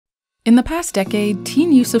In the past decade,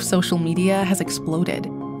 teen use of social media has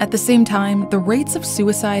exploded. At the same time, the rates of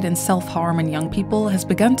suicide and self-harm in young people has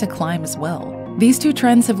begun to climb as well. These two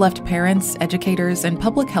trends have left parents, educators, and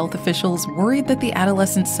public health officials worried that the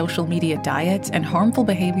adolescent social media diet and harmful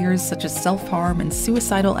behaviors such as self-harm and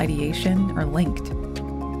suicidal ideation are linked.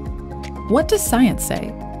 What does science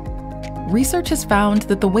say? Research has found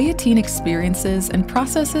that the way a teen experiences and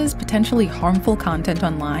processes potentially harmful content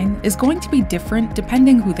online is going to be different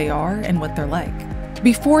depending who they are and what they're like.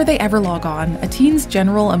 Before they ever log on, a teen's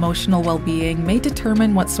general emotional well-being may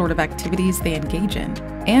determine what sort of activities they engage in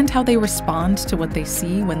and how they respond to what they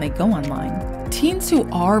see when they go online. Teens who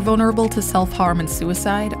are vulnerable to self-harm and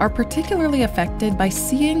suicide are particularly affected by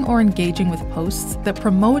seeing or engaging with posts that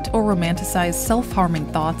promote or romanticize self-harming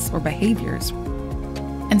thoughts or behaviors.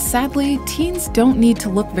 And sadly, teens don't need to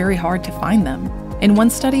look very hard to find them. In one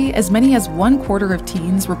study, as many as 1/4 of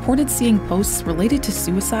teens reported seeing posts related to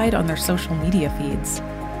suicide on their social media feeds.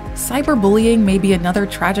 Cyberbullying may be another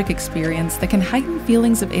tragic experience that can heighten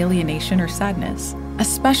feelings of alienation or sadness,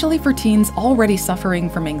 especially for teens already suffering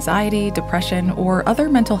from anxiety, depression, or other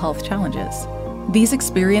mental health challenges. These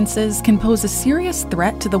experiences can pose a serious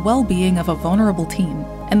threat to the well-being of a vulnerable teen,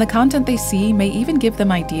 and the content they see may even give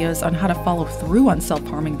them ideas on how to follow through on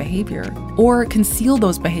self-harming behavior, or conceal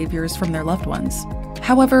those behaviors from their loved ones.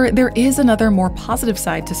 However, there is another more positive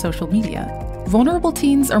side to social media. Vulnerable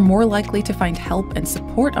teens are more likely to find help and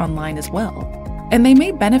support online as well, and they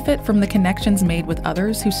may benefit from the connections made with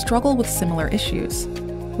others who struggle with similar issues.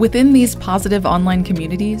 Within these positive online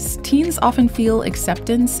communities, teens often feel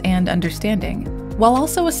acceptance and understanding, while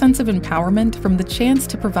also a sense of empowerment from the chance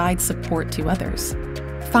to provide support to others.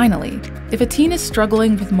 Finally, if a teen is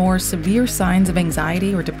struggling with more severe signs of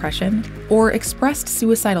anxiety or depression, or expressed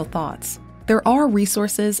suicidal thoughts, there are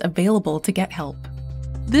resources available to get help.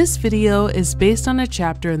 This video is based on a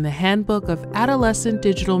chapter in the Handbook of Adolescent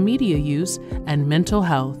Digital Media Use and Mental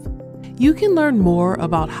Health. You can learn more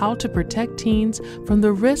about how to protect teens from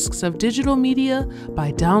the risks of digital media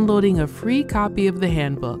by downloading a free copy of the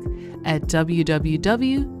handbook at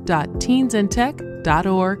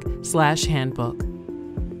www.teensandtech.org/handbook.